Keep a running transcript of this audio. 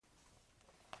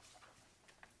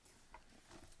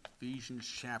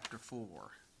Ephesians chapter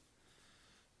 4.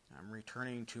 I'm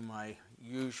returning to my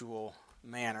usual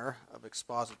manner of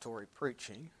expository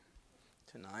preaching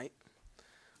tonight.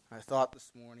 I thought this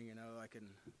morning,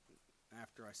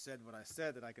 after I said what I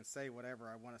said, that I can say whatever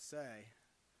I want to say.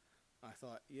 I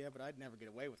thought, yeah, but I'd never get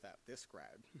away with that with this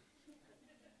crowd.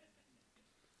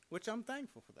 Which I'm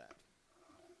thankful for that.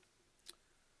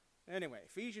 Anyway,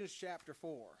 Ephesians chapter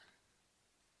 4.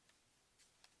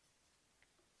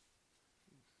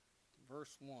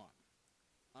 Verse 1.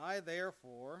 I,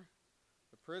 therefore,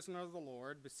 the prisoner of the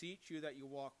Lord, beseech you that you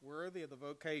walk worthy of the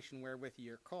vocation wherewith ye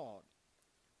are called,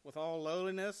 with all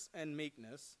lowliness and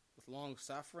meekness, with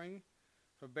long-suffering,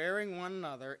 forbearing one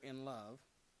another in love,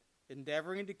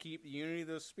 endeavoring to keep the unity of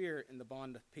the Spirit in the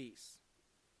bond of peace.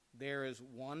 There is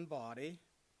one body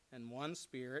and one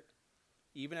Spirit,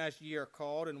 even as ye are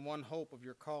called in one hope of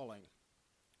your calling,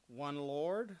 one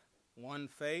Lord, one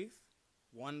faith,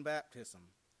 one baptism,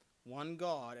 one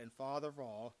God and Father of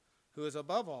all, who is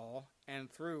above all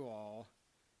and through all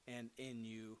and in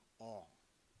you all.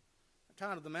 The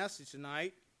title of the message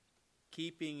tonight,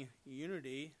 Keeping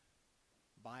Unity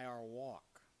by Our Walk.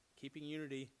 Keeping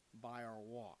unity by our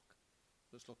walk.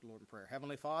 Let's look to the Lord in prayer.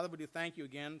 Heavenly Father, we do thank you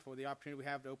again for the opportunity we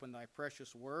have to open thy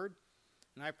precious word.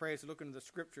 And I pray as we look into the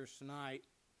scriptures tonight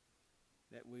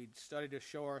that we'd study to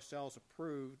show ourselves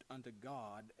approved unto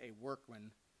God, a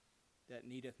workman that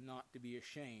needeth not to be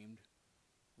ashamed,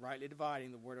 rightly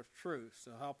dividing the word of truth.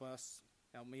 So help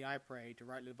me, I pray, to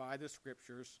rightly divide the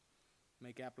scriptures,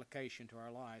 make application to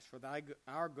our lives. For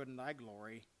our good and thy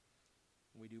glory,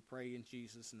 we do pray in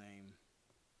Jesus' name.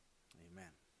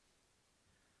 Amen.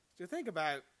 So think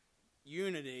about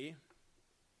unity.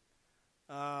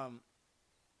 4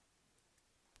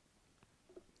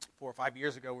 or 5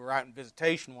 years ago, we were out in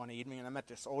visitation one evening, and I met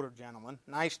this older gentleman,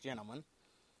 nice gentleman.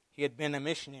 He had been a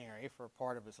missionary for a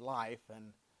part of his life, and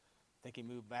I think he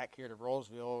moved back here to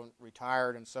Roseville,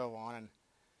 retired, and so on.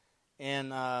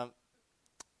 And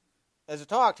as I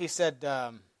talked, he said,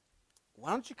 why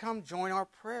don't you come join our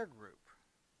prayer group?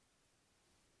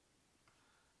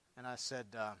 And I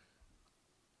said, oh,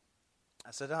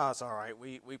 it's all right.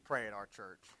 We pray at our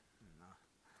church. And,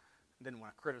 didn't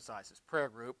want to criticize his prayer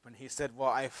group. And he said, well,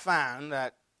 I found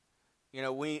that,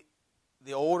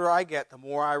 the older I get, the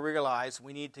more I realize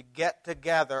we need to get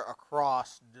together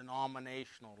across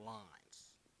denominational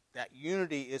lines. That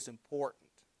unity is important.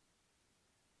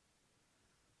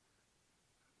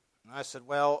 And I said,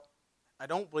 well, I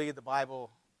don't believe the Bible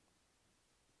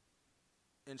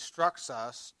instructs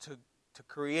us to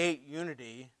create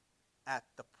unity at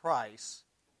the price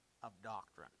of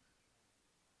doctrine.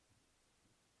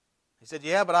 He said,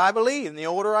 yeah, but I believe, and the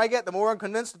older I get, the more I'm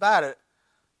convinced about it,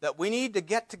 that we need to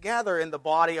get together in the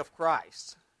body of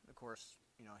Christ. Of course,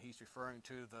 he's referring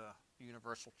to the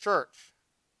universal church,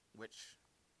 which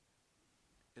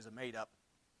is a made-up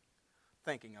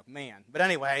thinking of man. But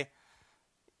anyway,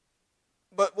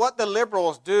 but what the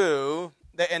liberals do,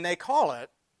 and they call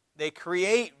it, they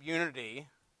create unity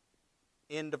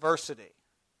in diversity.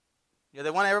 They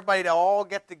want everybody to all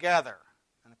get together.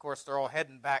 And of course, they're all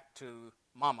heading back to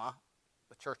Mama,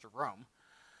 the Church of Rome.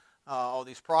 All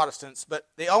these Protestants, but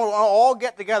they all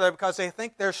get together because they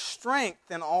think there's strength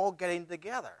in all getting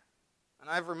together. And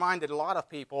I've reminded a lot of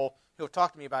people who have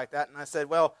talked to me about that, and I said,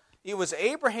 well, it was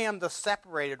Abraham, the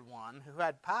separated one, who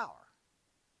had power.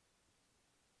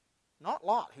 Not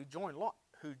Lot, who joined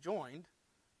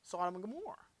Sodom and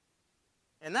Gomorrah.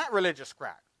 And that religious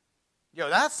crowd.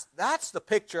 That's the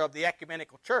picture of the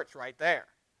ecumenical church right there.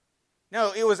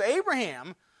 No, it was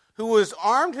Abraham who was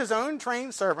armed his own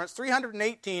trained servants,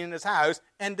 318 in his house,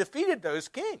 and defeated those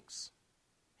kings.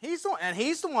 He's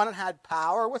the one that had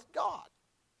power with God,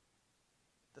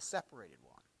 the separated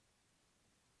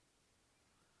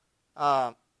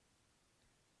one.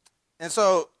 And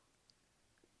so,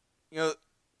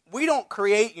 we don't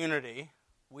create unity,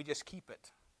 we just keep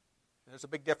it. There's a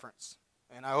big difference.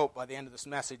 And I hope by the end of this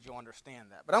message you'll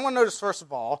understand that. But I want to notice, first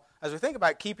of all, as we think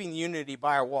about keeping unity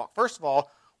by our walk, first of all,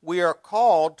 we are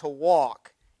called to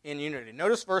walk in unity.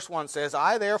 Notice verse 1 says,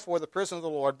 I, therefore, the prisoner of the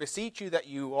Lord, beseech you that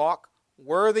you walk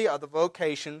worthy of the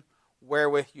vocation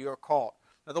wherewith you are called.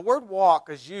 Now, the word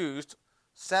walk is used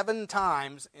 7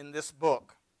 times in this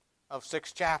book of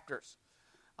 6 chapters.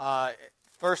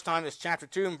 First time is chapter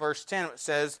 2 and verse 10. It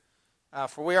says,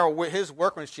 for we are his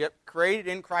workmanship, created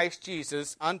in Christ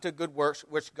Jesus unto good works,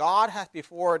 which God hath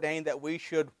before ordained that we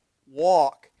should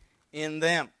walk in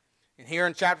them. And here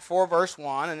in chapter 4, verse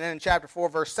 1, and then in chapter 4,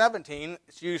 verse 17,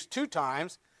 it's used 2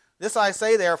 times. This I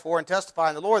say, therefore, and testify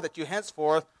in the Lord, that you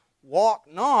henceforth walk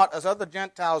not as other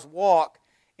Gentiles walk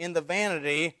in the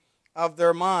vanity of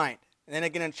their mind. And then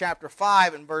again in chapter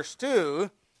 5 and verse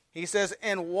 2, he says,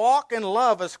 and walk in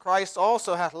love as Christ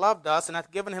also hath loved us, and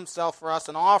hath given himself for us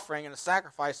an offering and a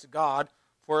sacrifice to God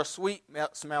for a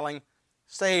sweet-smelling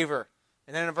savor.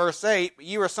 And then in verse 8,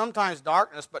 ye were sometimes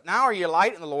darkness, but now are ye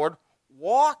light in the Lord.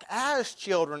 Walk as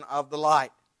children of the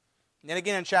light. And then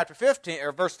again in chapter 15,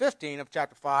 or verse 15 of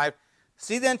chapter 5,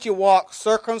 see then that you walk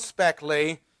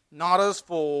circumspectly, not as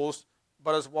fools,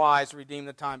 but as wise, to redeem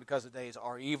the time, because the days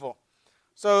are evil.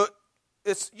 So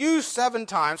it's used 7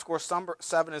 times. Of course,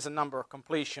 7 is a number of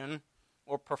completion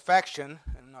or perfection,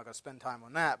 and I'm not going to spend time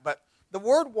on that. But the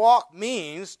word walk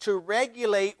means to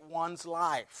regulate one's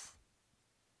life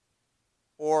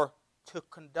or to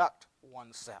conduct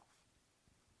oneself.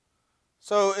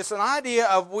 So it's an idea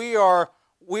of we are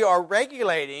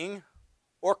regulating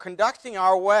or conducting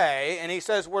our way, and he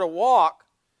says we're to walk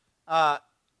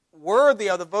worthy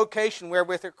of the vocation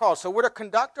wherewith you're called. So we're to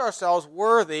conduct ourselves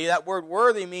worthy. That word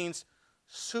worthy means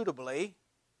suitably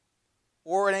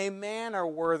or in a manner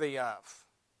worthy of.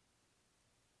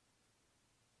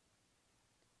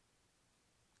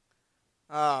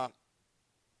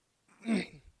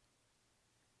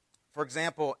 For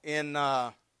example, in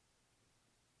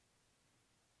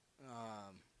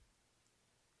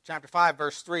chapter 5,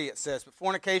 verse 3, it says, but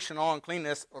fornication, all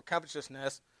uncleanness, or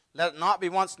covetousness, let it not be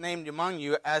once named among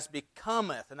you as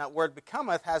becometh. And that word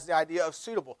becometh has the idea of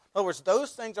suitable. In other words,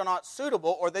 those things are not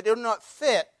suitable or they do not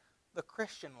fit the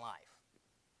Christian life.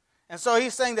 And so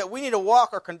he's saying that we need to walk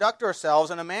or conduct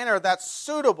ourselves in a manner that's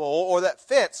suitable or that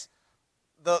fits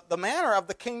the manner of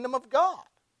the kingdom of God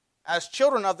as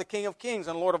children of the King of Kings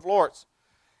and Lord of Lords.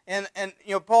 And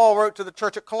Paul wrote to the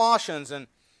church at Colossians, and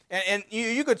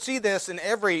you could see this in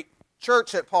every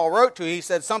church that Paul wrote to. He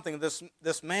said something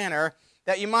this manner,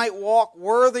 that you might walk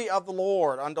worthy of the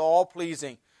Lord unto all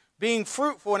pleasing, being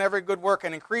fruitful in every good work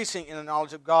and increasing in the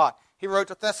knowledge of God. He wrote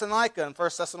to Thessalonica in 1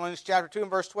 Thessalonians chapter 2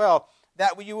 and verse 12,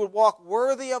 that you would walk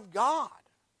worthy of God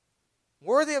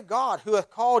who hath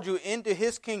called you into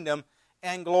his kingdom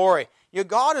and glory. Your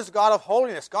God is a God of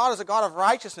holiness. God is a God of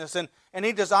righteousness, and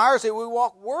he desires that we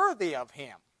walk worthy of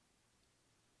him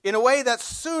in a way that's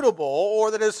suitable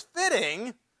or that is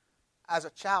fitting as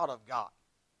a child of God.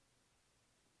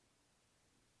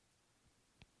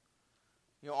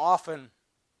 Often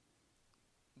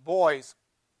boys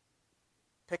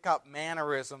pick up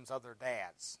mannerisms of their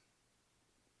dads.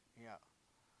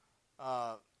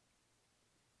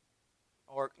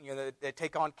 Or they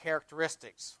take on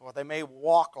characteristics, or they may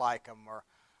walk like them. Or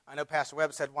I know Pastor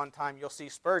Webb said one time, you'll see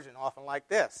Spurgeon often like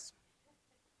this,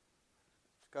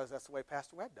 because that's the way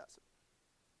Pastor Webb does it.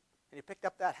 And he picked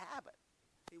up that habit.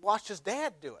 He watched his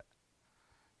dad do it.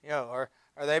 Or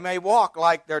they may walk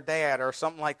like their dad or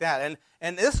something like that.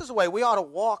 And this is the way we ought to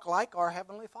walk like our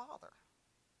Heavenly Father,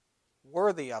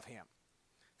 worthy of him.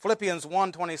 Philippians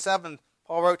 1:27,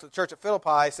 Paul wrote to the church at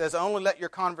Philippi, says, only let your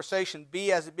conversation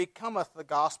be as it becometh the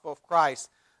gospel of Christ,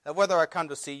 that whether I come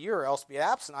to see you or else be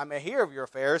absent, I may hear of your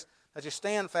affairs, that you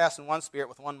stand fast in one spirit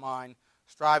with one mind,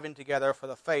 striving together for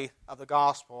the faith of the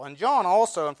gospel. And John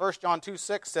also, in 1 John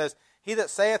 2:6, says, he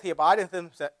that saith he abideth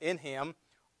in him,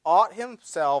 ought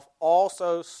himself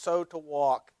also so to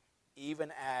walk,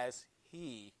 even as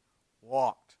he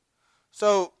walked.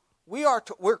 So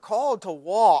we're called to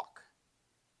walk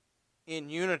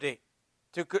in unity,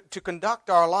 to conduct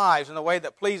our lives in a way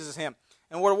that pleases him.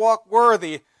 And we're to walk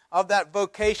worthy of that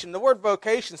vocation. The word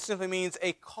vocation simply means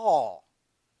a call.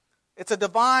 It's a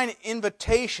divine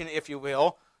invitation, if you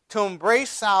will, to embrace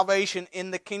salvation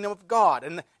in the kingdom of God.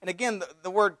 And again,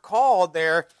 the word called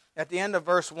there at the end of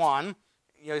verse 1,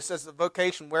 it says the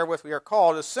vocation wherewith we are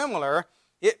called is similar.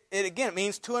 It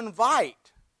means to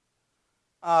invite.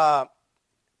 To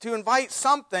invite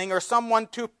something or someone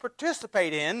to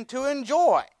participate in, to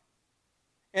enjoy.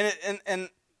 And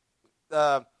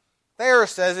Thayer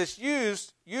says it's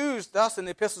used thus in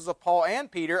the epistles of Paul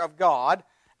and Peter of God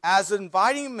as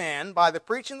inviting men by the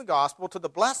preaching of the gospel to the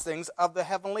blessings of the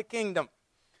heavenly kingdom.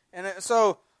 And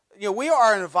so, we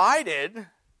are invited.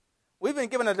 We've been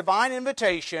given a divine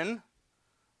invitation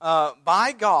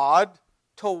by God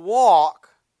to walk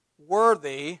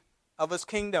worthy of his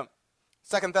kingdom.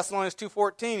 2 Thessalonians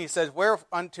 2:14, he says,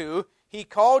 whereunto he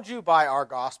called you by our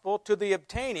gospel to the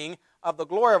obtaining of the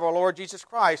glory of our Lord Jesus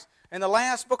Christ. And the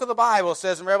last book of the Bible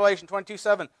says in Revelation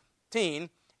 22:17,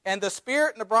 and the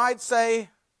Spirit and the bride say,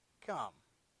 come.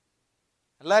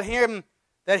 And let him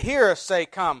that heareth say,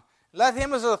 come. Let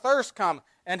him as athirst come.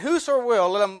 And whosoever will,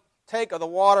 let him take of the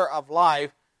water of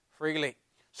life freely.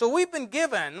 So we've been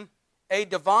given a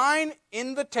divine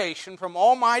invitation from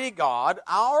Almighty God,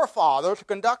 our Father, to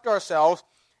conduct ourselves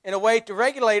in a way to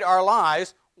regulate our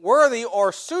lives worthy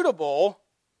or suitable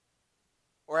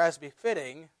or as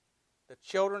befitting the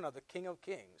children of the King of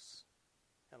Kings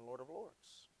and Lord of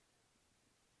Lords.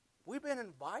 We've been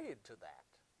invited to that.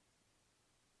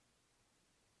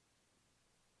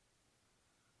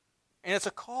 And it's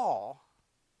a call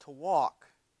to walk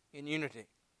in unity.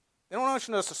 Then I want you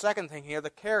to notice the second thing here, the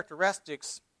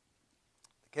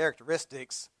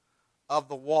characteristics of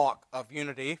the walk of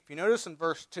unity. If you notice in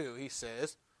verse 2, he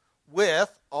says,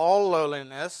 with all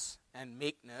lowliness and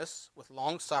meekness, with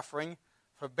long-suffering,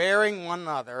 forbearing one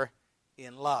another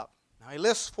in love. Now he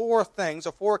lists four things,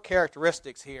 or four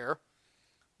characteristics here,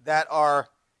 that are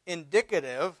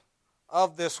indicative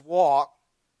of this walk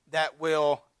that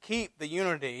will keep the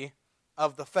unity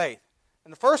of the faith.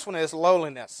 And the first one is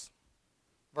lowliness.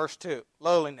 Verse 2,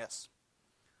 lowliness.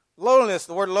 Lowliness,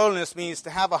 the word lowliness means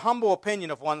to have a humble opinion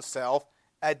of oneself,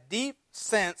 a deep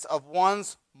sense of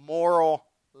one's moral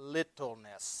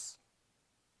littleness.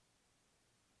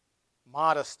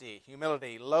 Modesty,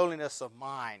 humility, lowliness of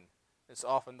mind is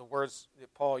often the words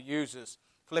that Paul uses.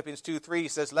 Philippians 2:3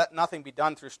 says, let nothing be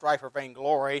done through strife or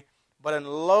vainglory, but in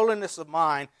lowliness of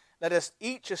mind, let us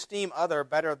each esteem other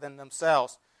better than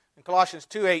themselves. In Colossians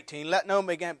 2:18, let no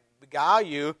man beguile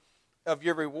you of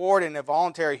your reward in a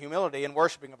voluntary humility and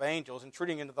worshiping of angels,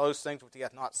 intruding into those things which he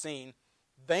hath not seen,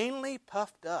 vainly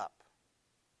puffed up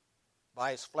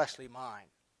by his fleshly mind.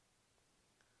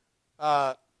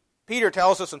 Peter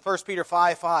tells us in 1 Peter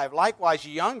 5:5, likewise,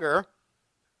 ye younger,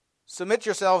 submit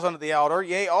yourselves unto the elder,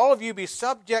 yea, all of you be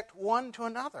subject one to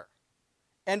another,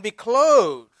 and be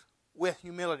clothed with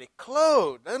humility.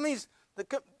 Clothed. That means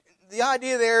the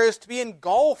idea there is to be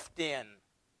engulfed in,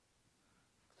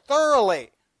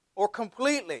 thoroughly or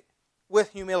completely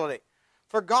with humility.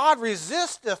 For God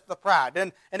resisteth the proud.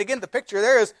 And again, the picture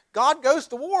there is God goes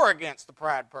to war against the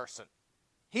proud person.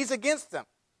 He's against them.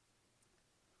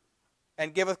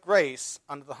 And giveth grace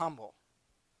unto the humble.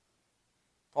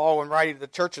 Paul, when writing to the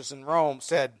churches in Rome,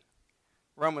 said,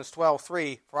 Romans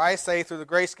 12:3, for I say through the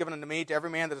grace given unto me to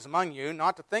every man that is among you,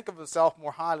 not to think of himself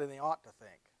more highly than he ought to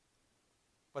think,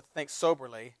 but to think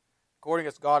soberly, according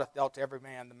as God hath dealt to every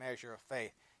man the measure of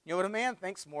faith. You know, when a man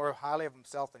thinks more highly of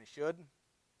himself than he should,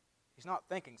 he's not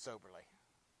thinking soberly.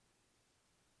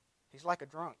 He's like a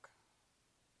drunk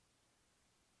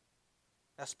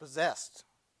that's possessed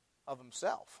of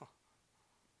himself.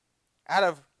 Out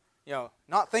of,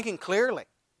 not thinking clearly.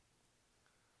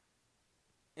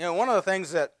 One of the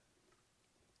things that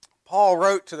Paul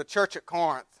wrote to the church at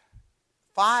Corinth,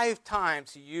 5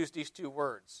 times he used these two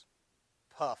words,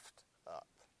 puffed up.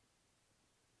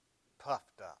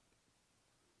 Puffed up.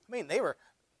 I mean,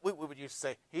 we would used to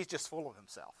say, he's just full of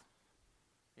himself.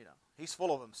 He's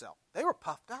full of himself. They were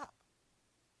puffed up.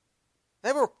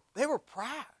 They were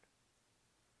proud.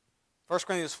 1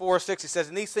 Corinthians 4:6, he says,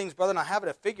 in these things, brethren, I have it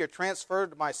a figure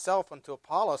transferred to myself unto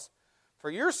Apollos for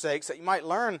your sakes, that you might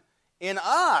learn in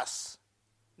us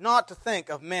not to think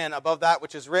of men above that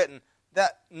which is written,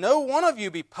 that no one of you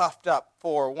be puffed up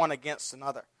for one against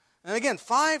another. And again,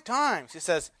 5 times he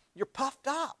says, you're puffed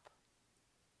up.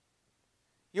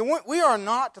 We are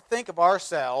not to think of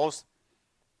ourselves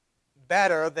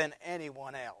better than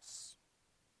anyone else.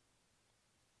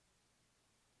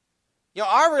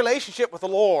 Our relationship with the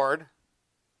Lord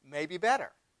may be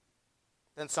better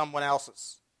than someone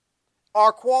else's.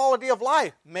 Our quality of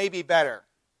life may be better.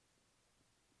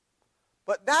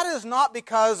 But that is not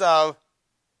because of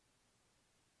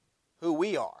who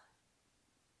we are.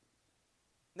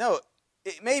 No,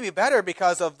 it may be better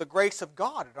because of the grace of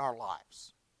God in our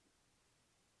lives.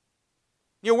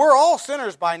 We're all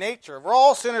sinners by nature. We're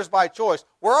all sinners by choice.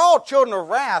 We're all children of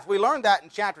wrath. We learned that in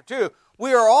chapter 2.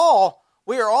 We are all,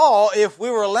 if we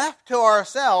were left to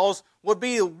ourselves, would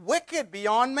be wicked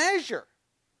beyond measure.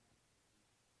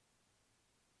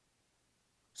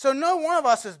 So no one of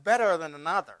us is better than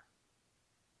another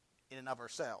in and of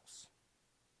ourselves.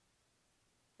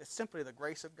 It's simply the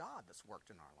grace of God that's worked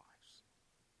in our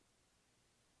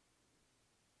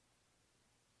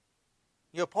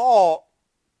lives. Paul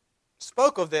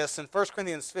spoke of this in 1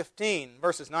 Corinthians 15,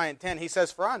 verses 9 and 10. He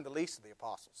says, for I am the least of the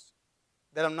apostles,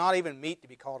 that I'm not even meet to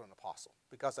be called an apostle,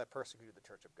 because I persecuted the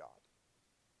church of God.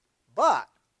 But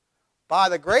by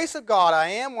the grace of God I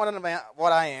am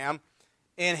what I am,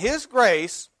 and his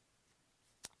grace,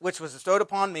 which was bestowed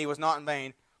upon me, was not in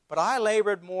vain, but I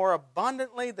labored more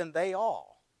abundantly than they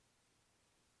all.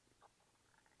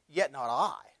 Yet not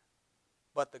I,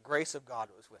 but the grace of God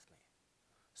was with me.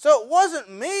 So it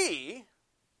wasn't me.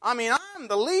 I'm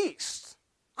the least.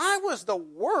 I was the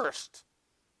worst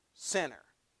sinner,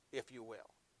 if you will.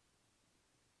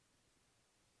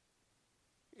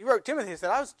 He wrote Timothy and said,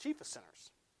 I was the chief of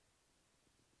sinners.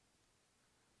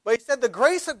 But he said, the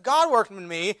grace of God worked in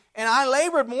me, and I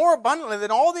labored more abundantly than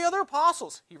all the other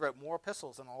apostles. He wrote more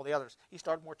epistles than all the others. He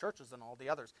started more churches than all the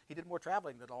others. He did more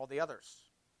traveling than all the others.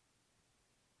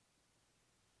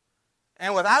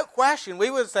 And without question, we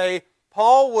would say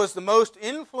Paul was the most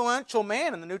influential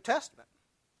man in the New Testament,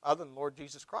 other than Lord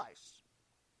Jesus Christ,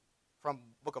 from the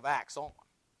book of Acts on.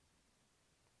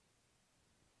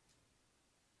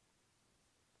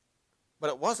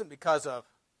 But it wasn't because of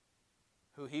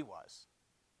who he was,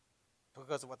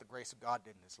 because of what the grace of God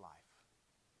did in his life.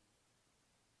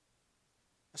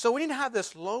 So we need to have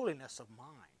this lowliness of mind.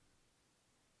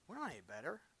 We're not any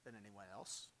better than anyone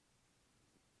else,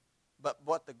 but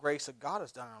what the grace of God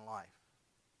has done in our life.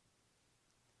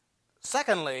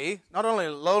 Secondly, not only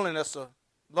lowliness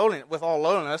with all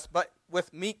lowliness, but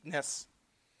with meekness.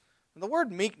 And the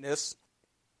word meekness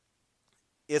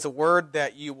is a word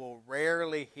that you will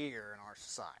rarely hear in our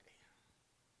society.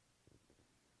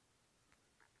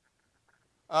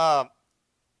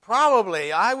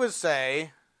 Probably, I would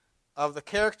say, of the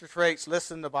character traits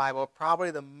listed in the Bible, probably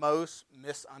the most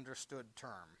misunderstood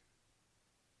term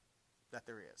that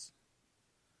there is.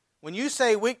 When you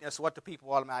say weakness, what do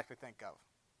people automatically think of?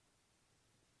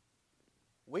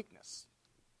 Weakness.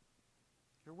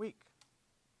 You're weak.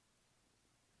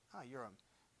 Oh, you're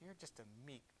just a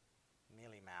meek,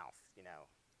 mealy mouth, you know.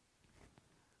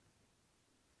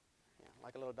 Yeah,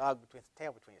 like a little dog with his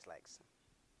tail between his legs.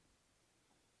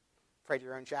 Afraid of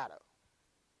your own shadow.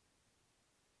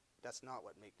 That's not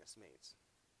what meekness means.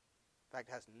 In fact,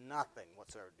 it has nothing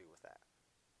whatsoever to do with that.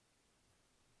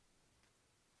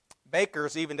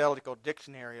 Baker's Evangelical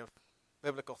Dictionary of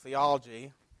Biblical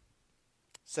Theology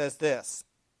says this,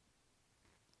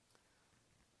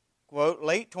 quote,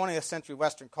 late 20th century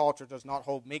Western culture does not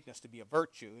hold meekness to be a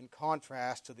virtue, in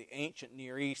contrast to the ancient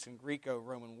Near East and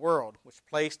Greco-Roman world, which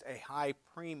placed a high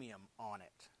premium on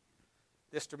it.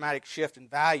 This dramatic shift in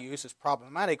values is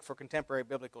problematic for contemporary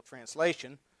biblical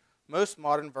translation. Most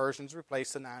modern versions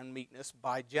replace the noun meekness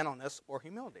by gentleness or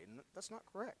humility. And that's not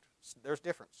correct. There's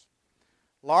difference.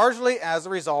 Largely as a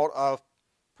result of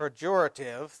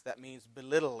pejorative, that means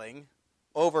belittling,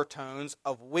 overtones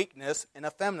of weakness and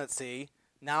effeminacy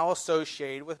now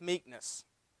associated with meekness.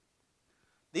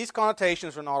 These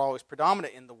connotations were not always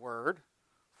predominant in the word,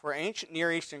 for ancient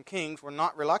Near Eastern kings were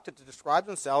not reluctant to describe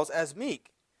themselves as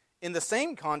meek, in the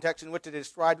same context in which they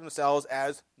described themselves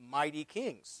as mighty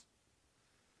kings.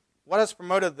 What has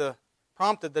prompted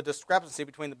the discrepancy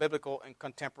between the biblical and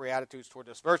contemporary attitudes toward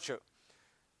this virtue?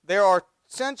 There are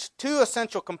two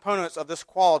essential components of this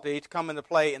quality to come into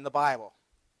play in the Bible.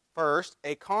 First,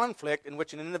 a conflict in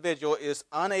which an individual is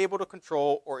unable to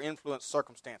control or influence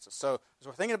circumstances. So, as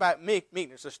we're thinking about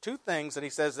meekness, there's two things that he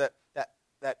says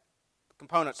that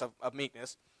components of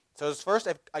meekness. So, there's first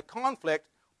a conflict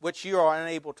which you are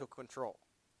unable to control.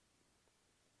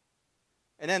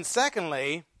 And then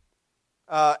secondly,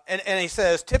 and he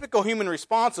says, typical human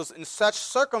responses in such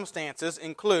circumstances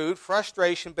include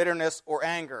frustration, bitterness, or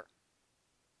anger.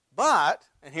 But,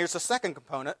 and here's the second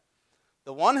component,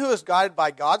 the one who is guided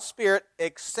by God's Spirit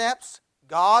accepts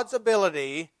God's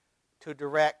ability to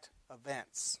direct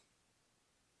events.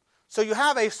 So you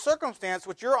have a circumstance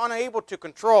which you're unable to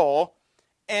control,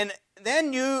 and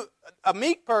then a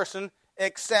meek person,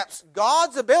 accepts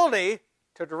God's ability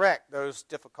to direct those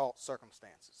difficult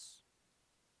circumstances.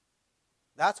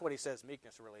 That's what he says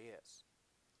meekness really is.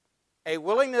 A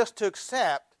willingness to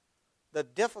accept the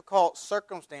difficult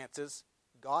circumstances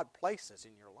God places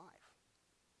in your life.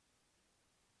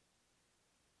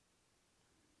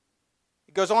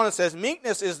 It goes on and says,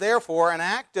 meekness is therefore an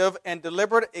active and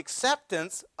deliberate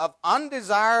acceptance of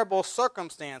undesirable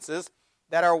circumstances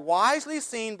that are wisely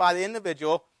seen by the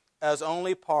individual as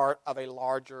only part of a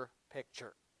larger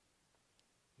picture.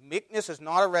 Meekness is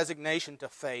not a resignation to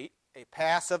fate, a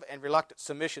passive and reluctant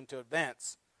submission to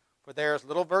events, for there is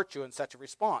little virtue in such a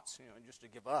response, just to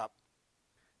give up.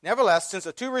 Nevertheless, since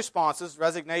the two responses,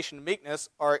 resignation and meekness,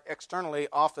 are externally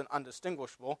often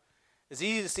undistinguishable, it's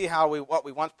easy to see how what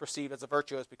we once perceived as a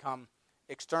virtue has become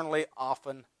externally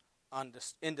often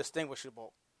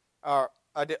indistinguishable,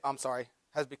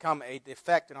 has become a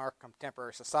defect in our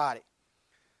contemporary society.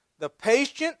 The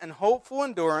patient and hopeful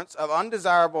endurance of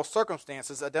undesirable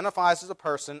circumstances identifies a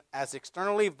person as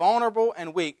externally vulnerable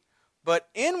and weak, but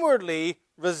inwardly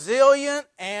resilient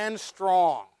and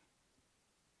strong.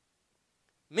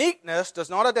 Meekness does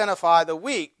not identify the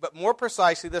weak, but more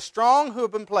precisely the strong who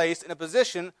have been placed in a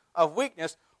position of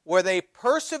weakness where they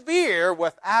persevere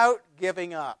without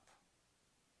giving up.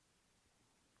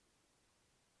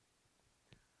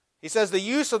 He says the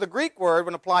use of the Greek word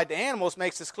when applied to animals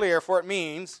makes this clear, for it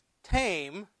means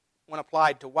tame when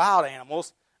applied to wild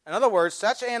animals, In other words,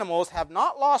 such animals have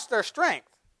not lost their strength,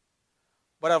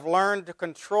 but have learned to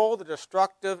control the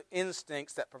destructive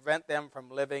instincts that prevent them from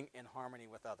living in harmony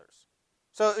with others.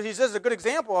 So he says a good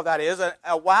example of that is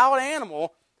a wild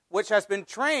animal which has been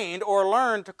trained or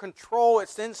learned to control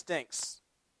its instincts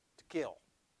to kill.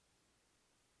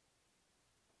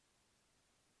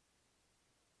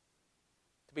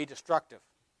 To be destructive.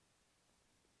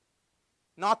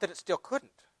 Not that it still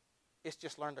couldn't. It's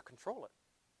just learned to control it.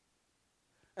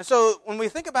 And so when we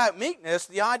think about meekness,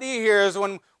 the idea here is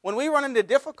when we run into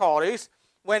difficulties,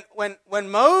 when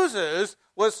Moses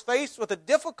was faced with the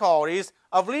difficulties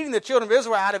of leading the children of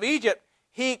Israel out of Egypt,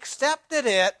 he accepted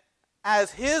it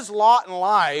as his lot in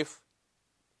life,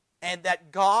 and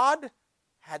that God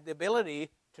had the ability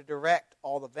to direct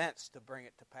all the events to bring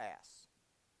it to pass.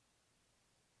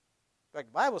 In fact,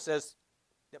 the Bible says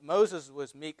that Moses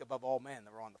was meek above all men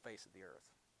that were on the face of the earth.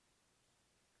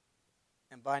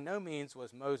 And by no means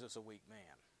was Moses a weak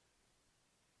man.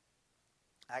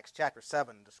 Acts chapter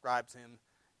 7 describes him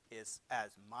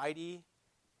as mighty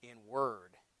in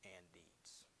word and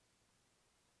deeds.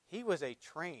 He was a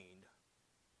trained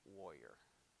warrior.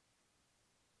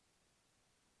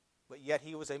 But yet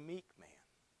he was a meek man.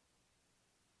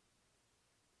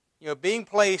 Being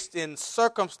placed in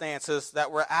circumstances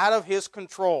that were out of his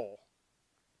control,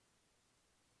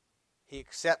 he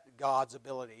accepted God's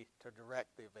ability to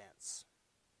direct the events.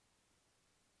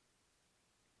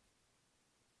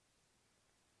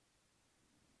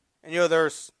 And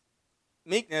there's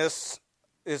meekness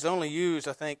is only used,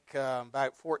 I think,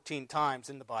 about 14 times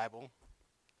in the Bible.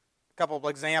 A couple of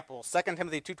examples. 2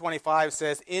 Timothy 2:25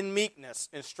 says, "In meekness,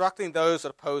 instructing those that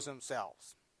oppose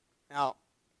themselves." Now,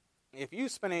 if you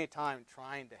spend any time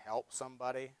trying to help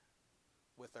somebody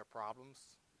with their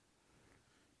problems,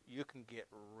 you can get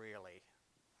really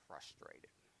frustrated.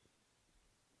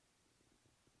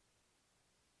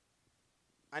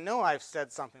 I know I've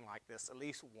said something like this at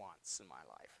least once in my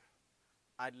life.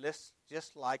 I'd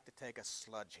just like to take a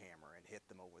sledgehammer and hit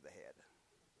them over the head.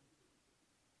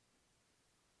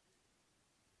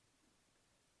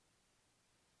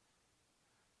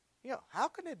 How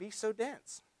can it be so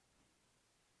dense?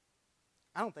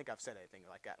 I don't think I've said anything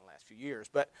like that in the last few years,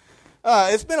 but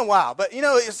it's been a while. But,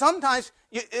 sometimes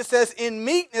it says, in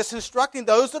meekness, instructing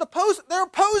those that oppose. They're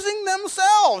opposing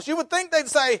themselves. You would think they'd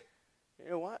say, you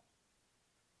know what?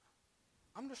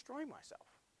 I'm destroying myself.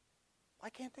 Why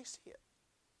can't they see it?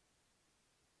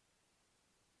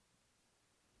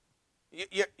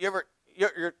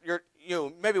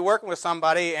 You maybe working with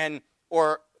somebody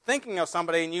or thinking of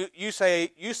somebody, and you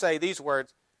say these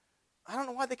words, I don't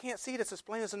know why they can't see it. It's as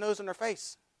plain as the nose on their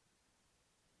face.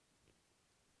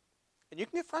 And you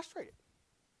can get frustrated.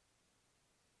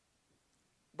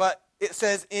 But it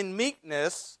says, in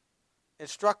meekness,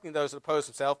 instructing those that oppose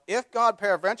themselves, if God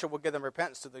peradventure will give them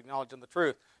repentance to the knowledge of the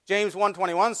truth. James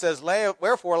 1:21 says,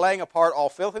 wherefore laying apart all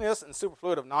filthiness and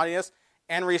superfluity of naughtiness,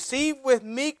 and receive with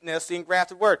meekness the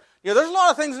engrafted word. There's a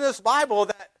lot of things in this Bible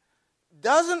that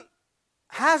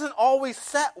hasn't always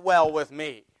set well with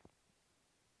me.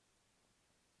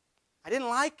 I didn't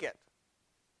like it.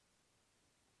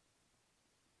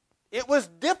 It was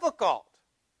difficult.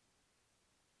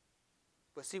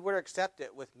 But see, we're to accept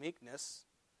it with meekness,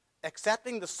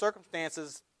 accepting the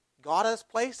circumstances God has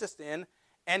placed us in,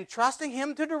 and trusting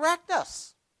Him to direct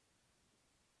us.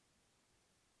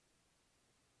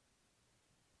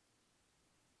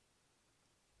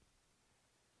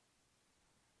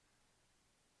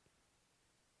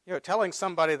 Telling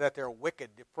somebody that they're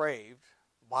wicked, depraved,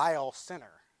 vile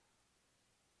sinner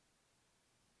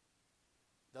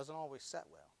doesn't always set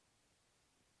well.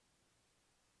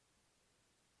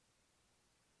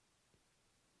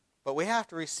 But we have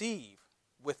to receive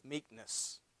with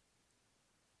meekness,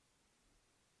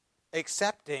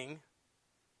 accepting,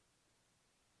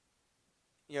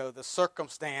 the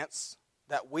circumstance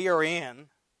that we are in.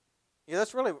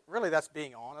 That's really that's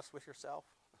being honest with yourself.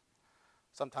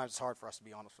 Sometimes it's hard for us to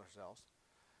be honest with ourselves.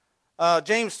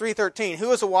 James 3:13,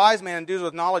 who is a wise man and endued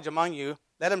with knowledge among you?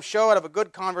 Let him show out of a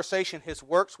good conversation his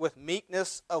works with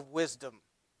meekness of wisdom.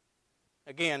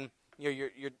 Again, the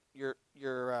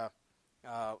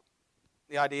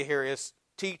idea here is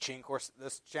teaching. Of course,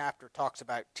 this chapter talks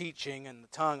about teaching and the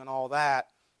tongue and all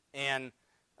that, and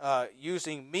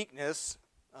using meekness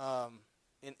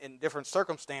in different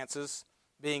circumstances,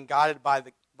 being guided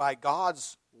by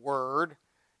God's word,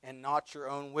 and not your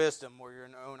own wisdom or your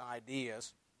own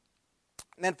ideas.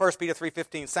 And then 1 Peter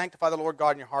 3:15, sanctify the Lord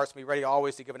God in your hearts, and be ready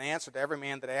always to give an answer to every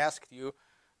man that asketh you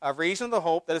of reason of the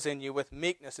hope that is in you with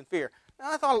meekness and fear.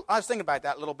 Now, I was thinking about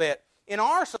that a little bit. In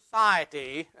our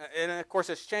society, and of course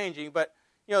it's changing, but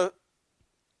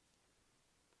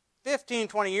 15,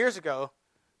 20 years ago,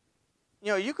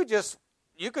 you could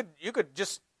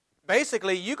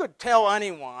tell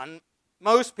anyone,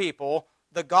 most people,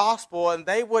 the gospel, and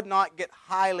they would not get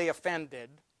highly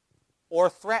offended or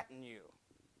threaten you.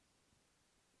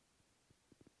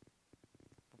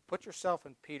 Put yourself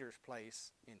in Peter's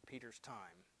place in Peter's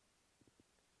time.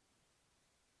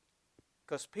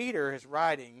 Because Peter is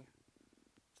writing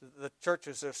to the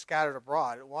churches that are scattered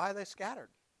abroad. Why are they scattered?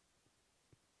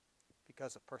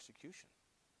 Because of persecution.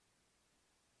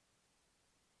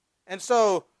 And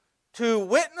so, to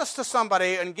witness to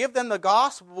somebody and give them the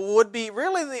gospel would be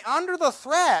really under the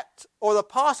threat or the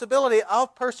possibility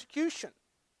of persecution.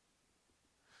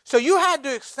 So you had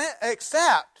to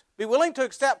be willing to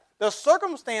accept the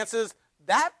circumstances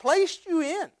that placed you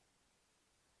in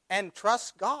and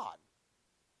trust God's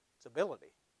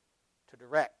ability to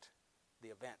direct the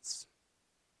events.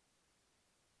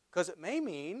 Because it may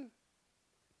mean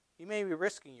you may be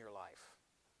risking your life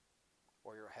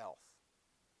or your health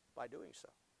by doing so.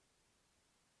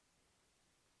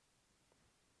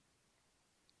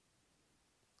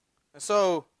 And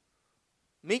so,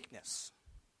 meekness.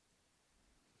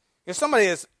 If somebody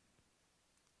is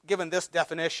given this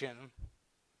definition,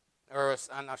 or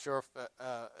I'm not sure if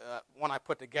one I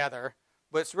put together,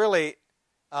 but it's really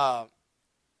the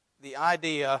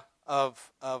idea of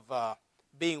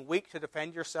being weak to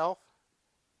defend yourself,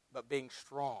 but being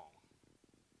strong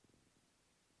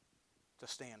to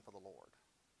stand for the Lord.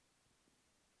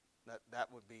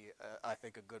 That would be, I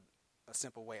think, a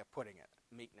simple way of putting it.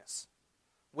 Meekness.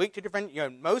 Weak to defend.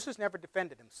 Moses never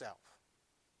defended himself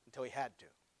until he had to.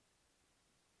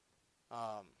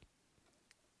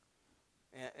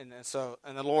 And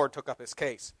the Lord took up his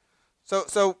case.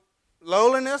 So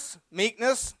lowliness,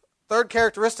 meekness. Third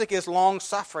characteristic is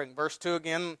long-suffering. Verse 2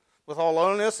 again, with all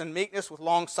lowliness and meekness with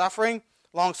long-suffering.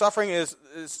 Long-suffering is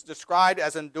described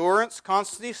as endurance,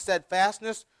 constancy,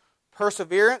 steadfastness,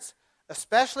 perseverance,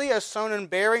 especially as shown in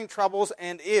bearing troubles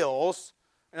and ills,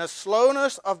 and a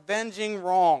slowness of avenging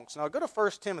wrongs. Now go to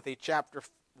 1 Timothy chapter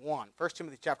 1. 1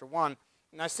 Timothy chapter 1.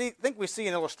 And I think we see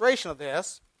an illustration of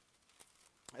this,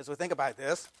 as we think about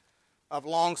this, of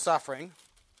long-suffering.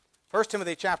 1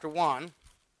 Timothy chapter 1,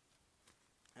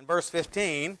 and verse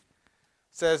 15,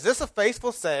 says, "This is a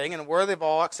faithful saying and worthy of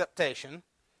all acceptation,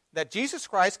 that Jesus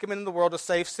Christ came into the world to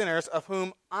save sinners, of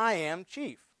whom I am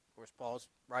chief." Of course, Paul's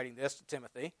writing this to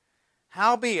Timothy.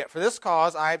 "Howbeit, for this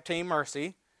cause I obtain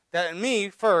mercy, that in me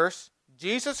first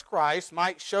Jesus Christ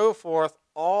might show forth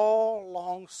all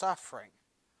long-suffering,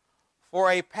 for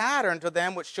a pattern to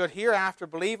them which should hereafter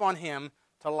believe on him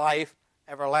to life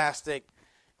everlasting."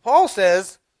 Paul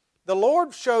says, the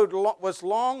Lord was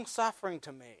long-suffering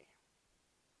to me.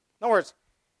 In other words,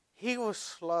 he was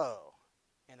slow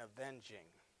in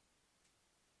avenging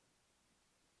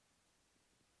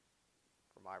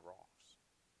for my wrongs.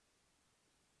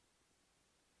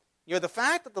 The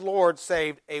fact that the Lord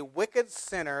saved a wicked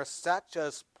sinner such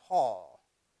as Paul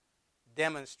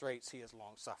demonstrates he is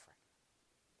long-suffering.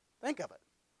 Think of it.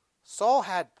 Saul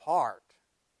had part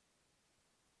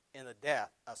in the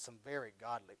death of some very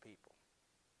godly people,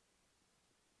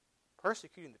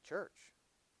 persecuting the church.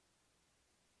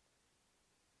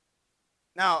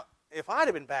 Now, if I'd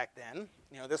have been back then,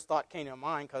 this thought came to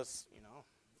mind because,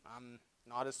 I'm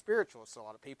not as spiritual as a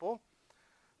lot of people.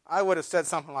 I would have said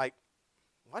something like,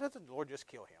 why doesn't the Lord just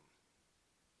kill him?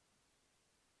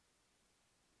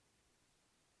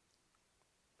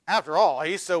 After all,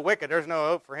 he's so wicked, there's no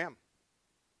hope for him.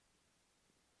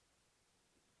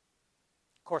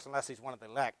 Of course, unless he's one of the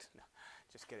elect. No,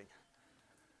 just kidding.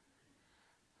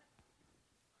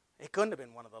 He couldn't have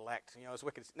been one of the elect, as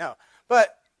wicked as... No,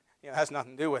 but, it has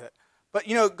nothing to do with it. But,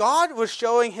 God was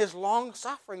showing his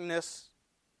long-suffering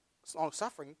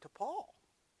to Paul.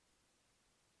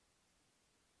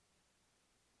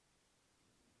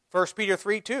 1 Peter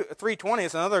 3:20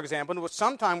 is another example in which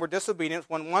sometime we're disobedient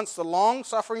when once the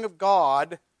long-suffering of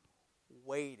God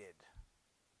waited.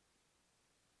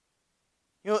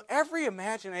 Every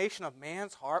imagination of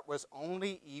man's heart was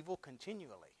only evil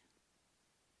continually,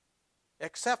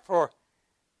 except for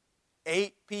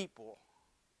 8 people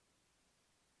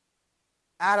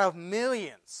out of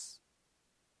millions,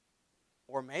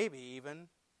 or maybe even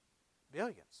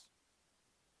billions.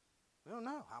 We don't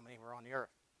know how many were on the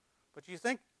earth. But you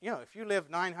think, if you live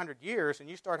 900 years and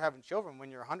you start having children when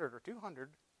you're 100 or 200,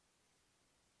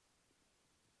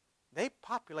 they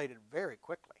populated very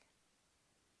quickly.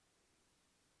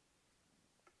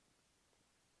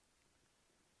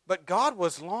 But God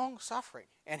was long-suffering,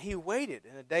 and he waited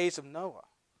in the days of Noah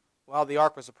while the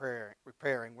ark was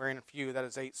repairing, wherein a few, that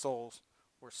is 8 souls,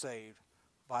 were saved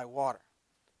by water.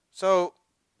 So,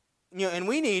 and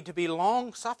we need to be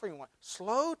long-suffering,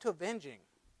 slow to avenging,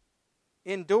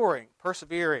 enduring,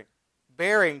 persevering,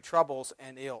 bearing troubles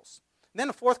and ills. And then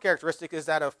the fourth characteristic is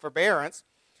that of forbearance.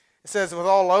 It says, with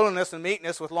all lowliness and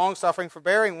meekness, with long-suffering,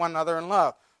 forbearing one another in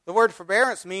love. The word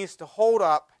forbearance means to hold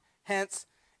up, hence,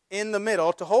 in the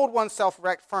middle, to hold oneself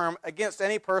erect firm against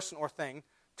any person or thing,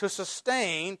 to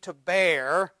sustain, to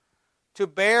bear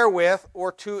with,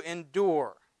 or to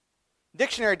endure.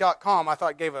 Dictionary.com, I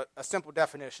thought, gave a simple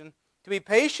definition. To be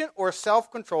patient or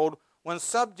self-controlled when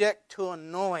subject to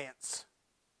annoyance.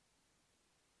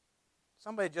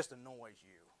 Somebody just annoys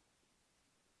you,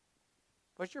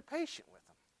 but you're patient with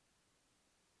them.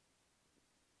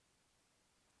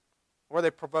 Or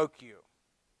they provoke you.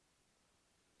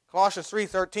 Colossians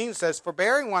 3:13 says,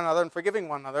 forbearing one another and forgiving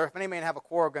one another, if any man have a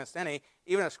quarrel against any,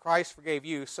 even as Christ forgave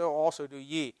you, so also do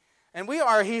ye. And we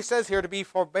are, he says here, to be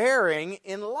forbearing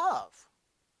in love.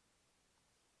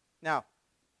 Now,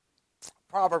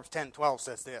 Proverbs 10:12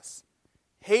 says this,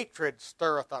 hatred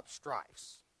stirreth up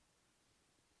strifes,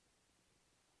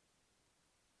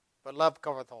 but love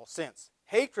covereth all sins.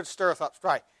 Hatred stirreth up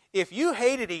strife. If you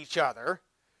hated each other,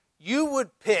 you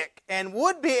would pick and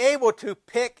would be able to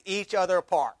pick each other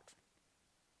apart.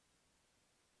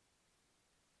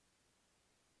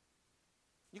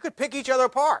 You could pick each other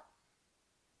apart.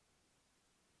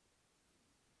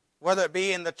 Whether it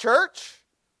be in the church,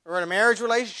 or in a marriage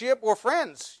relationship, or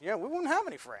friends. We wouldn't have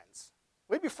any friends.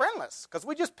 We'd be friendless, because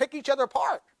we just pick each other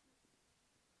apart.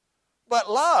 But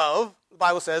love, the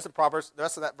Bible says in Proverbs, the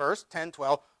rest of that verse,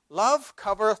 10:12, love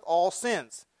covereth all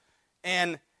sins.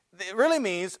 And it really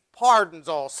means pardons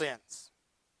all sins.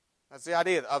 That's the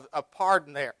idea of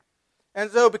pardon there. And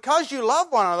so because you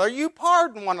love one another, you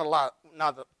pardon one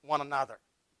another.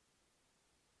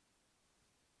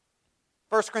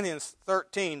 1 Corinthians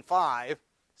 13:5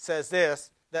 says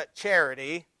this, that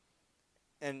charity,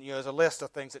 and there's a list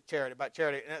of things about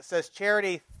charity, and it says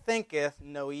charity thinketh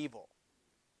no evil.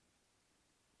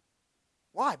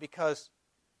 Why? Because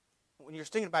when you're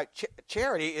thinking about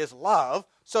charity is love,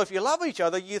 so if you love each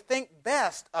other, you think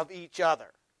best of each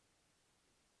other.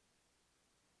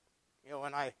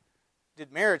 When I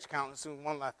did marriage counseling,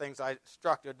 one of the things I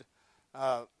instructed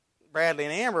Bradley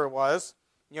and Amber was,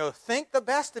 think the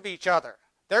best of each other.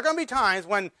 There are going to be times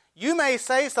when you may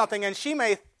say something and she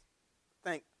may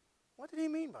think, what did he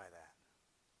mean by that?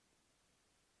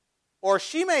 Or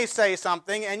she may say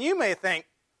something and you may think,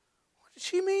 what did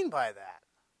she mean by that?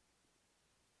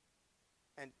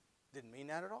 And didn't mean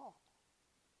that at all.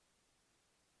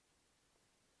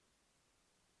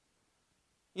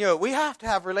 We have to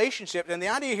have relationships, and the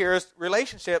idea here is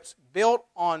relationships built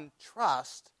on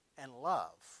trust and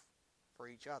love for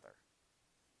each other.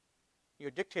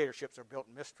 Dictatorships are built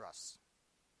on mistrust.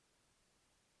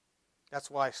 That's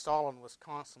why Stalin was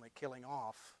constantly killing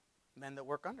off men that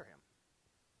work under him.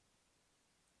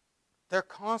 They're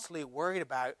constantly worried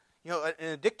about, in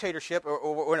a dictatorship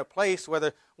or in a place where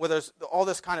there's all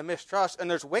this kind of mistrust and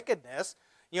there's wickedness,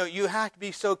 you have to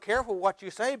be so careful what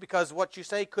you say, because what you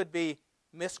say could be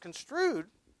misconstrued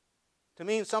to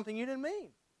mean something you didn't mean.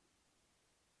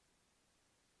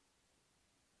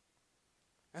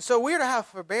 And so we are to have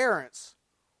forbearance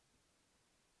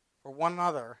for one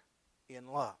another in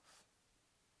love.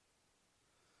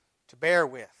 To bear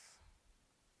with.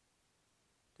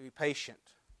 To be patient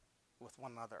with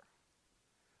one another.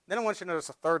 Then I want you to notice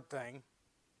a third thing.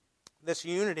 This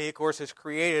unity, of course, is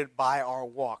created by our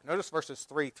walk. Notice verses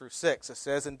 3 through 6. It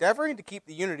says, endeavoring to keep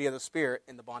the unity of the Spirit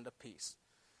in the bond of peace.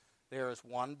 There is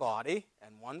one body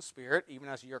and one Spirit, even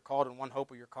as you are called in one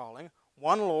hope of your calling.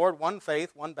 One Lord, one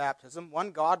faith, one baptism,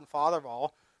 one God and Father of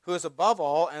all, who is above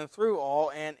all and through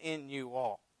all and in you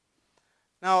all.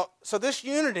 Now, so this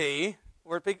unity,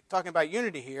 we're talking about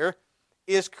unity here,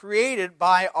 is created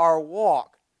by our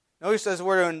walk. Notice it says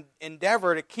we're to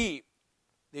endeavor to keep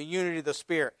the unity of the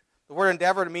Spirit. The word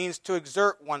endeavor means to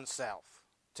exert oneself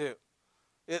to.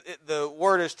 The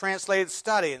word is translated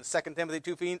study in 2 Timothy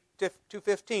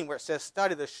 2:15, where it says,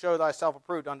 study to show thyself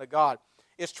approved unto God.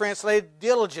 It's translated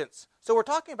diligence. So we're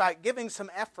talking about giving some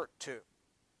effort to,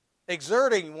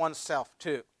 exerting oneself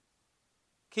to.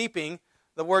 Keeping,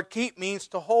 the word keep means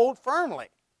to hold firmly.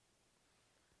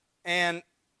 And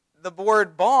the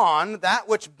word bond, that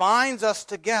which binds us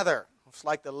together. It's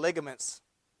like the ligaments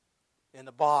in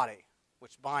the body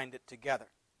which bind it together.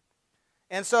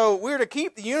 And so we're to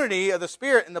keep the unity of the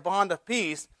Spirit in the bond of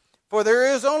peace, for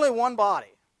there is only one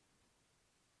body.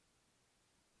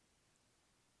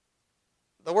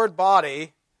 The word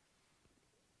body,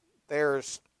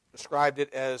 there's described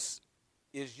it as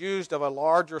is used of a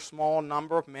large or small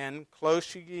number of men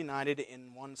closely united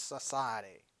in one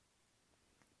society.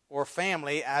 or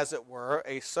family, as it were,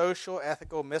 a social,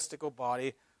 ethical, mystical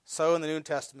body, so in the New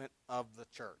Testament of the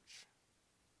church.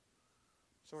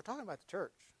 So we're talking about the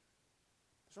church.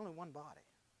 There's only one body.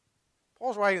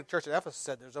 Paul's writing to the church at Ephesus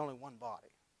said there's only one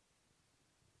body.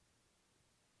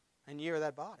 And you are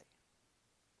that body.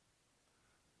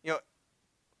 You know,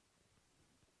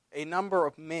 a number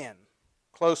of men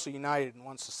closely united in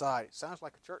one society. Sounds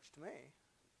like a church to me.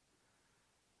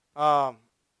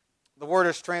 The word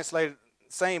is translated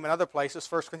the same in other places.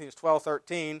 1 Corinthians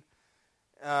 12:13.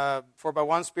 For by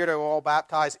one Spirit are we all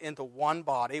baptized into one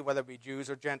body, whether it be Jews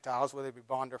or Gentiles, whether it be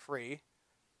bond or free,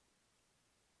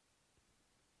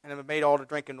 and have been made all to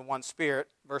drink into one Spirit.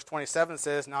 Verse 27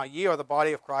 says, now ye are the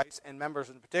body of Christ, and members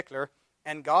in particular,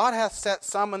 and God hath set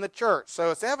some in the church.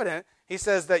 So it's evident, he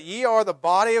says that ye are the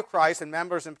body of Christ, and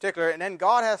members in particular, and then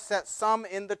God hath set some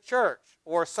in the church,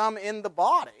 or some in the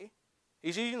body.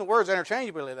 He's using the words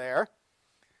interchangeably there.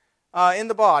 In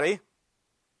the body.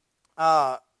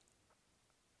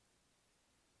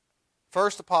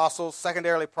 First apostles,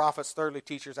 secondarily prophets, thirdly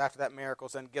teachers, after that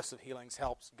miracles, and gifts of healings,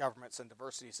 helps, governments, and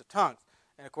diversities of tongues.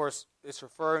 And of course, it's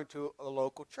referring to a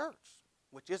local church,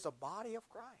 which is a body of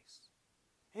Christ.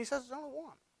 And he says there's only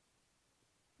one.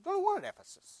 There's only one at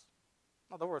Ephesus.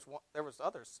 In other words, there was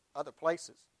other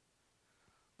places.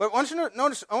 But I want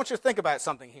you to think about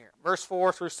something here. Verse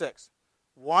 4 through 6.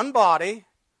 One body,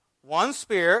 one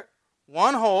Spirit,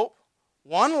 one hope,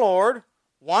 one Lord,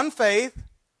 one faith,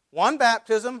 one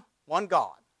baptism, one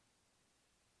God.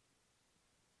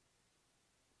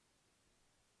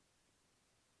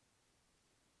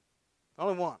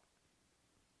 Only one.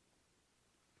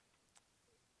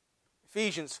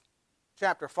 Ephesians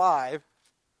chapter 5,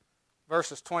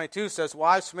 verses 22 says,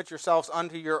 wives, submit yourselves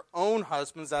unto your own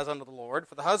husbands as unto the Lord.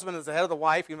 For the husband is the head of the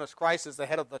wife, even as Christ is the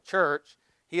head of the church.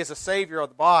 He is the Savior of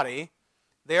the body.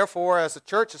 Therefore, as the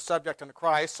church is subject unto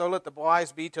Christ, so let the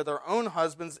wives be to their own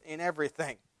husbands in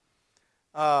everything.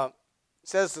 It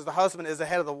says that the husband is the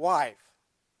head of the wife.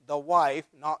 The wife,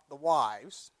 not the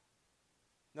wives.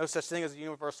 No such thing as a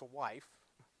universal wife.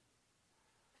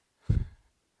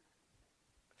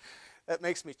 That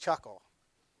makes me chuckle.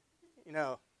 You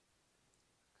know,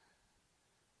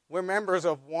 we're members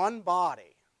of one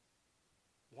body,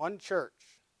 one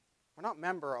church. We're not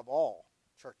member of all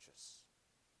churches.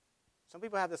 Some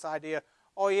people have this idea,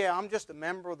 oh yeah, I'm just a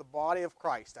member of the body of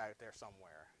Christ out there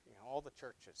somewhere. You know, all the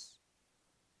churches.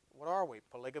 What are we,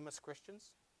 polygamous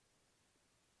Christians?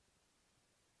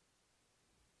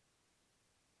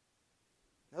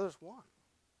 No, there's one.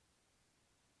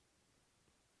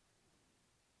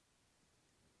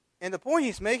 And the point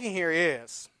he's making here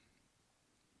is,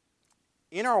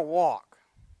 in our walk,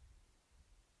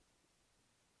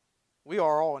 we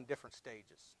are all in different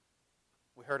stages.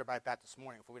 We heard about that this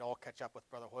morning. If we'd all catch up with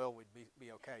Brother Hoyle, we'd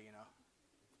be okay, you know.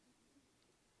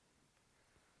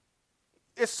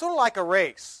 It's sort of like a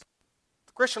race.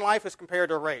 The Christian life is compared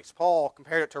to a race. Paul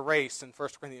compared it to a race in 1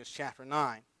 Corinthians chapter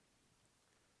 9.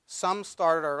 Some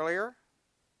started earlier,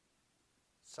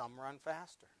 some run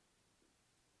faster.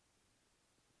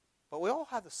 But we all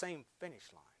have the same finish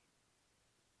line.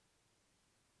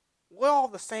 We all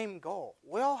have the same goal.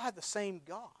 We all have the same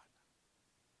God.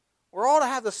 We're all to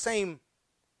have the same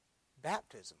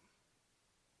baptism.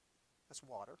 That's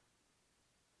water.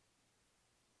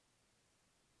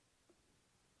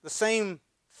 The same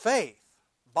faith,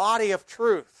 body of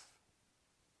truth.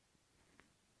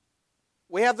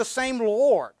 We have the same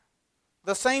Lord,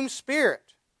 the same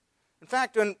Spirit. In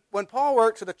fact, when Paul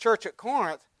worked to the church at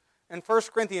Corinth, in 1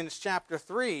 Corinthians chapter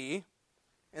 3,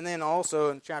 and then also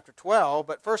in chapter 12,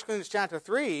 but 1 Corinthians chapter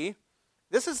 3,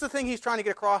 this is the thing he's trying to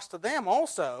get across to them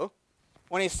also,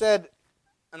 when he said,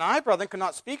 and I, brethren, could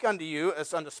not speak unto you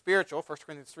as unto spiritual, 1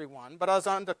 Corinthians 3:1, but as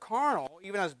unto carnal,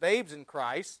 even as babes in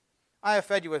Christ. I have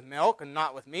fed you with milk, and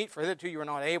not with meat, for hitherto you were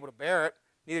not able to bear it,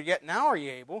 neither yet now are ye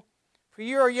able, for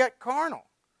ye are yet carnal.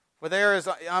 For there is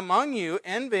among you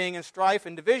envying and strife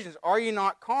and divisions. Are ye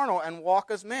not carnal, and walk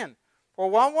as men? For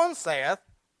while one saith,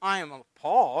 I am of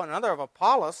Paul, and another of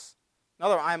Apollos,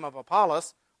 another I am of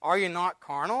Apollos, are ye not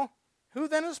carnal? Who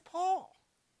then is Paul?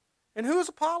 And who is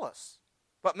Apollos?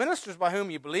 But ministers by whom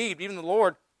ye believed, even the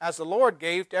Lord, as the Lord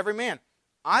gave to every man.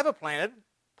 I have planted,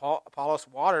 Apollos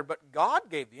watered, but God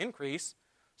gave the increase.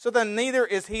 So then neither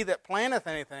is he that planteth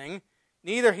anything,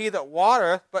 neither he that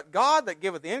watereth, but God that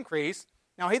giveth the increase.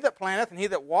 Now he that planteth and he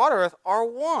that watereth are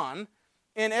one,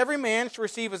 and every man shall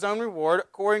receive his own reward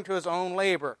according to his own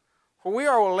labor. For we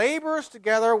are laborers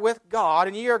together with God,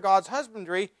 and ye are God's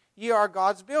husbandry, ye are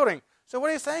God's building. So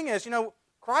what he's saying is,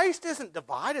 Christ isn't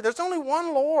divided. There's only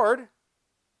one Lord.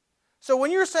 So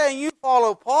when you're saying you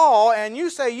follow Paul and you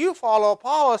say you follow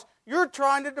Apollos, you're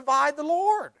trying to divide the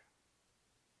Lord.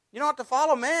 You don't have to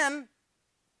follow men,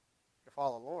 you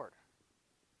follow the Lord.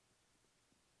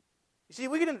 You see,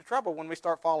 we get into trouble when we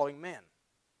start following men.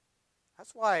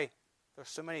 That's why there's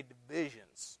so many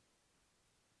divisions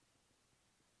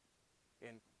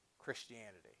in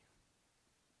Christianity.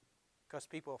 Because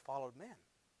people have followed men.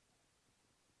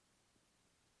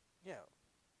 You know,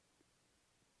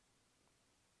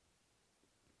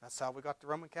 that's how we got the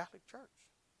Roman Catholic Church.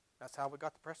 That's how we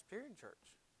got the Presbyterian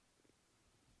Church.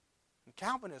 And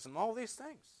Calvinism, all these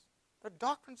things. They're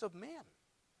doctrines of men.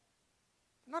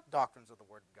 They're not doctrines of the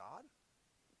Word of God.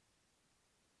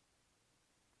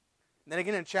 And then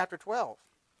again in chapter 12,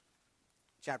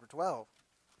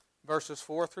 verses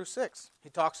 4 through 6, he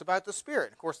talks about the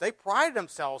Spirit. Of course, they prided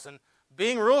themselves in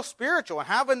being real spiritual and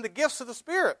having the gifts of the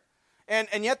Spirit.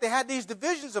 And yet they had these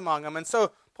divisions among them. And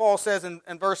so Paul says in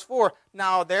verse 4,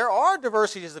 now there are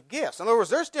diversities of gifts. In other words,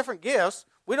 there's different gifts.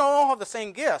 We don't all have the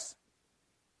same gifts,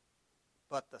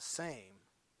 but the same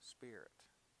Spirit.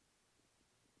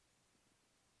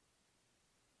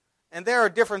 And there are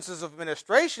differences of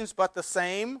administrations, but the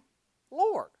same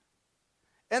Lord.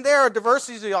 And there are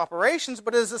diversities of operations,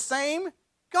 but it is the same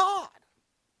God.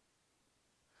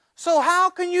 So how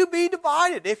can you be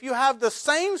divided if you have the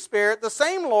same Spirit, the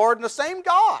same Lord, and the same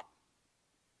God?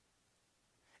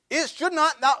 It should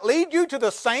not lead you to the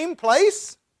same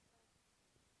place?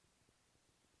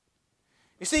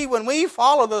 You see, when we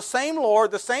follow the same Lord,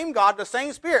 the same God, the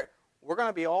same Spirit, we're going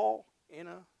to be all in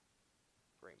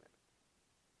agreement.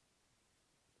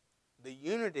 The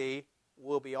unity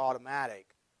will be automatic.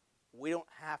 We don't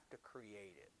have to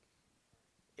create it.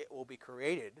 It will be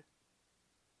created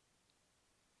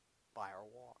by our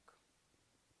walk.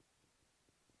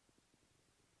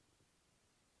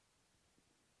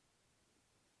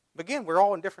 But again, we're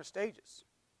all in different stages.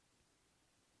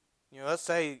 Let's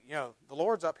say, the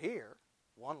Lord's up here.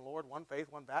 One Lord, one faith,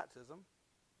 one baptism.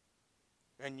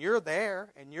 And you're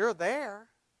there, and you're there,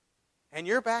 and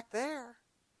you're back there.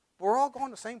 We're all going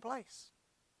to the same place.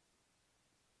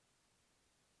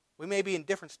 We may be in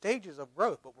different stages of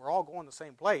growth, but we're all going to the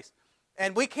same place.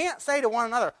 And we can't say to one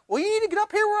another, well, you need to get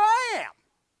up here where I am.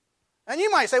 And you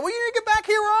might say, well, you need to get back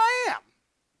here where I am.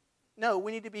 No,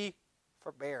 we need to be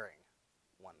forbearing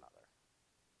one another.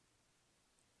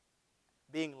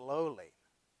 Being lowly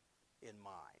in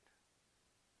mind.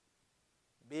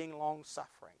 Being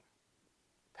long-suffering,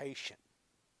 patient,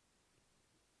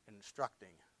 and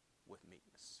instructing with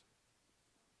meekness.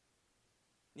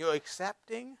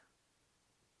 Accepting.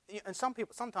 And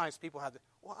sometimes people have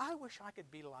well, I wish I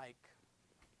could be like,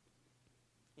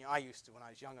 I used to, when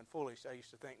I was young and foolish, I used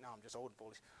to think, no, I'm just old and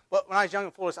foolish. But when I was young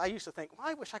and foolish, I used to think, well,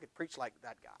 I wish I could preach like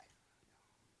that guy.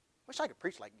 I wish I could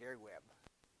preach like Gary Webb.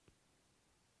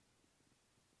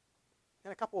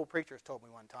 And a couple of preachers told me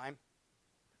one time,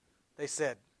 they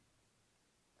said,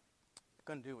 you're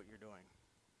going to do what you're doing.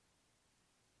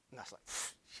 And I was like,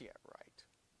 yeah, right.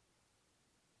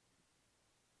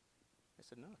 They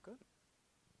said, no, I couldn't.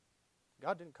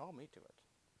 God didn't call me to it.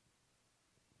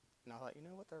 And I thought, you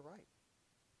know what, they're right.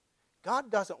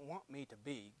 God doesn't want me to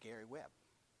be Gary Webb.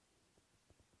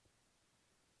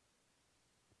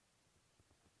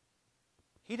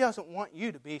 He doesn't want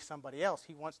you to be somebody else.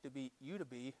 He wants you to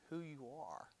be who you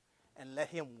are. And let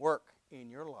Him work in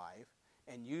your life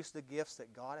and use the gifts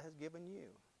that God has given you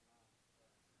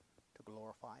to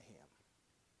glorify Him.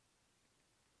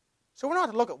 So we're not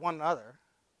to look at one another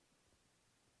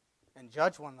and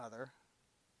judge one another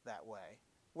that way.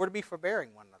 We're to be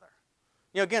forbearing one another.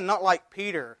 Again, not like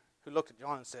Peter, who looked at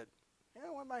John and said, yeah,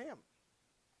 what about him?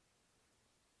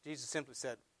 Jesus simply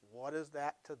said, what is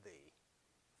that to thee?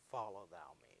 Follow thou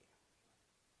me.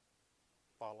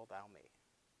 Follow thou me.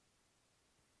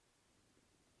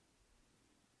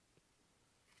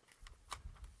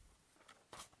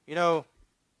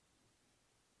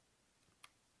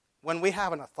 When we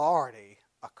have an authority,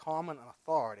 a common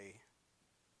authority,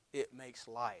 it makes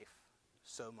life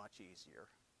so much easier.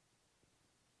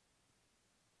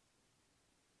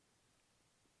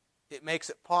 It makes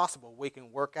it possible we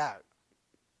can work out,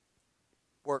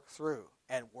 work through,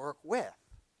 and work with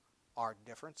our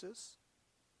differences,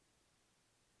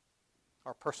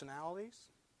 our personalities.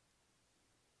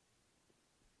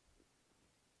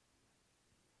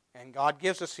 And God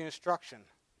gives us the instruction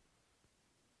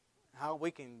how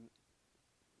we can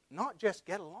not just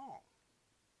get along,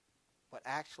 but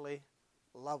actually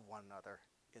love one another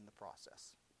in the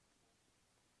process.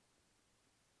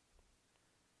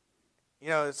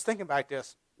 It's thinking about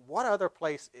this. What other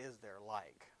place is there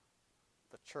like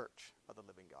the church of the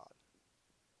living God?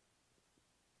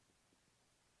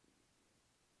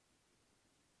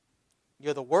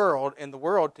 In the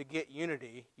world, to get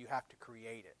unity, you have to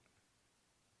create it.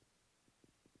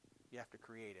 You have to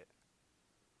create it.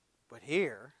 But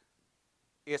here,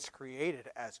 it's created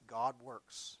as God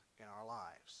works in our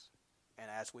lives and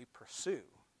as we pursue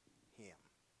Him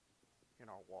in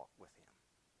our walk with Him.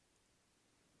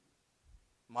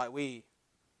 Might we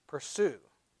pursue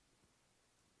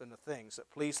the things that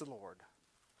please the Lord,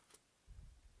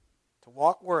 to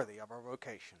walk worthy of our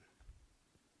vocation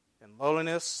in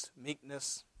lowliness,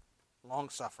 meekness,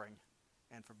 long-suffering,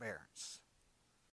 and forbearance.